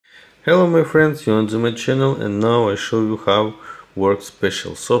Hello my friends, you're on my channel and now I show you how works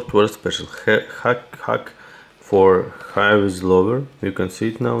software special hack for Hive Lover. You can see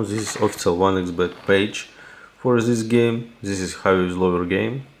it now. This is official 1xBet page for this game. This is Hive Lover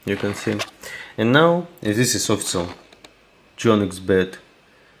game, you can see. And now this is official JohnXBet.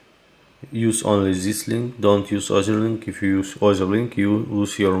 Use only this link, don't use other link. If you use other link you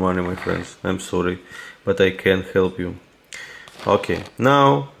lose your money my friends. I'm sorry, but I can't help you. Okay,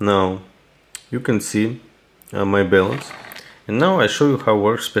 now you can see my balance, and now I show you how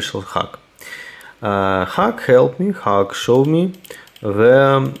works special hack. Hack help me, hack show me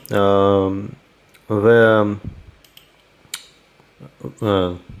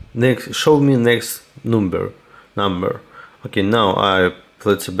next number. Okay, now I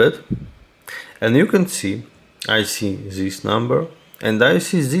place a bet, and you can see I see this number and I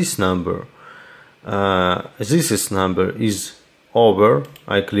see this number. This number is over.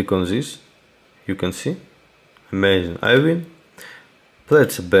 I click on this, you can see, amazing, I win.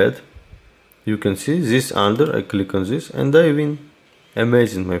 Place a bet, you can see this under, I click on this and I win.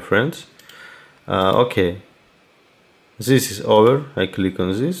 Amazing my friends. Okay, this is over, I click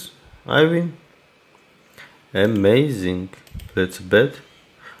on this, I win. Amazing. Place a bet.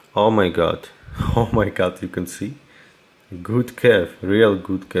 Oh my god, oh my god, you can see, good calf, real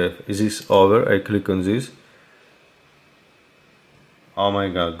good calf. Is this over? I click on this. Oh my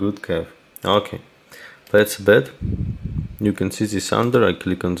god, good calf. Okay, let's bet. You can see this under. I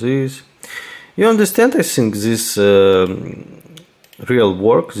click on this. You understand? I think this real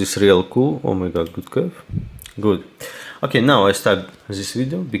work. This real cool. Oh my god, good calf. Good. Okay, now I start this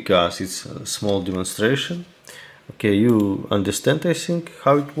video because it's a small demonstration. Okay, you understand, I think,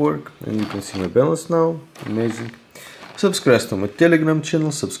 how it works, and you can see my balance now. Amazing. Subscribe to my Telegram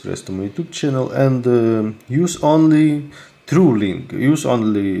channel, subscribe to my YouTube channel, and use only true link. Use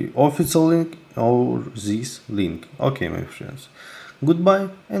only official link or this link. Okay, my friends. Goodbye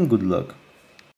and good luck.